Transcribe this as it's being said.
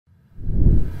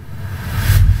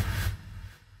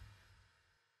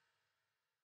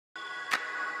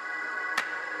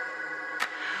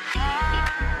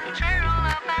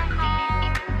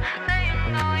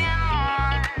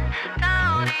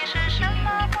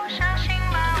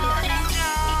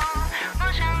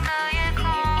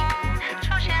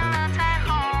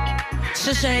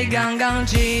是谁刚刚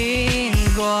经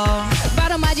过？八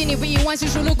到马季，你不以往昔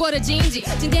数路过的荆棘，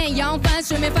今天扬帆，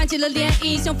水面泛起了涟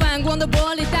漪，像泛光的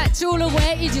玻璃带出了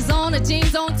回忆，轻松的轻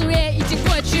松，昨夜已经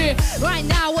过去。Right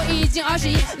now 我已经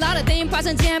21，老的钉爬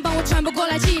上肩膀，我喘不过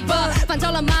来气氛，烦躁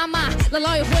了妈妈，姥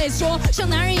姥也会说，像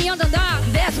男人一样长大。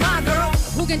That's my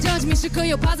girl。Who can judge me？时刻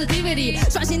有 positivity，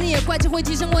 刷新你也怪，只会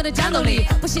提升我的战斗力。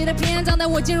不写的篇章带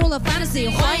我进入了 fantasy，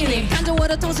 欢迎你，看着我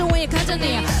的同时我也看着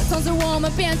你，从此我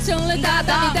们变成了搭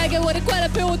档。你带给我的快乐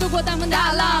陪我度过大风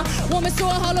大浪。我们说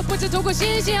好了，不只走过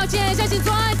星星，要签下新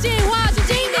专计划是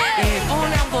经典。一步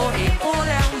两步，一步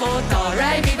两步，哆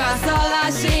来咪发嗦拉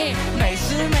西，每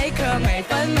时每刻每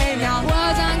分每秒，我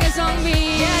张开双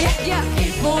臂。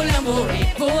一步两步，一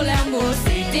步两步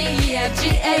 ，C D E F G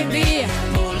A B，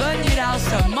 无论遇到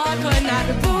什么困难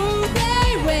都不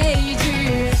会畏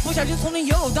惧。不小心从年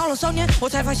又到了少年，我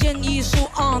才发现艺术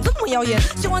这么耀眼。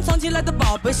喜欢藏起来的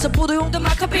宝贝是不多用的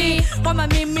马克笔，缓慢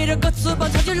密密的歌词把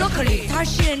藏进了颗粒。它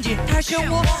是陷阱，它是漩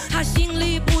涡，它心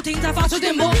里不停在发出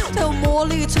电波。它有魔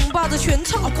力称霸着全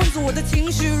场，控制我的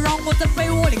情绪，让我在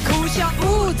被窝里哭笑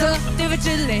不得。对位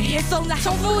之类也送在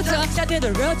重复着，夏天的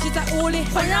热气在屋里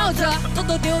环绕着，偷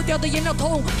偷丢掉的颜料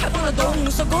桶还忘了动，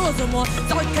受够了折磨，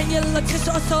早已看厌了七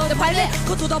十二色的排列，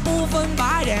可做到不分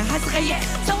白天还是黑夜，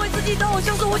成为自己的偶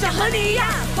像是我想和你一样，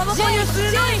把梦放眼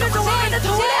实力，变成完美的图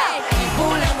料。一步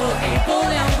两步，一步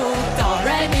两步，哆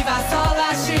来咪发嗦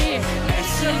拉西，每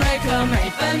时每刻每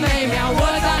分每秒，我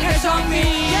张开双臂。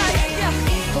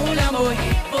一步两步，一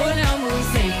步两步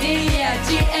 ，C D E F G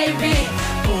A B，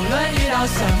 不论遇到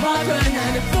什么困难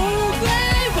都不会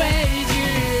畏惧。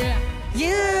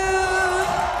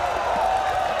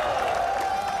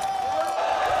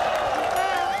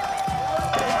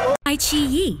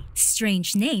iQiyi,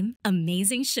 strange name,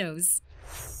 amazing shows.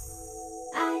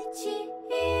 iQiyi